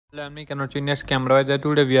Hello, I'm Nick camera.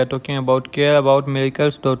 Today we are talking about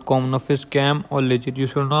Careaboutmiracles.com. Not scam or legit. You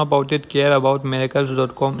should know about it.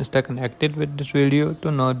 Careaboutmiracles.com. Stay connected with this video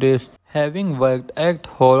to know this. Having worked at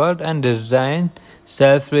Harrods and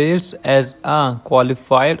Selfridges as a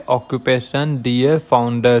qualified occupation, dear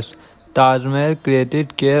founders, Tej Johal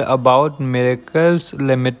created Careabout Miracles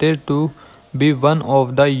Ltd to be one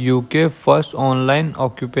of the UK's first online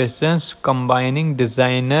occupations combining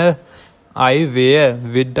designer eyewear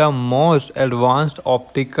with the most advanced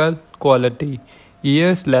optical quality.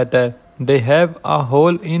 Years later, they have a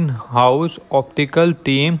whole in-house optical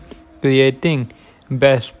team creating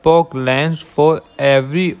bespoke lenses for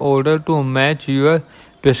every order to match your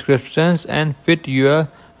prescriptions and fit your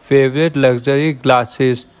favorite luxury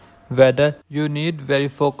glasses. Whether you need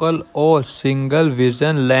varifocal or single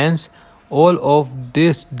vision lens, all of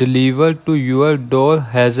this delivered to your door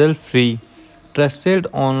hassle-free. Trusted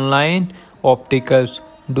online opticals.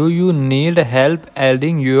 Do you need help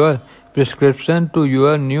adding your prescription to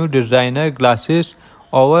your new designer glasses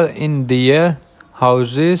over in their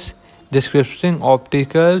houses? Description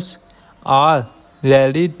opticals are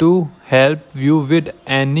ready to help you with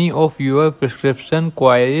any of your prescription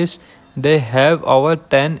queries. They have over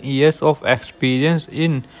 10 years of experience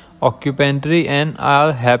in occupancy and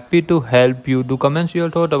are happy to help you. Do comment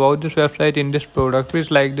your thought about this website in this product.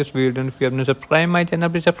 Please like this video, and if you haven't subscribed my channel,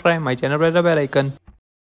 please subscribe my channel, press the bell icon.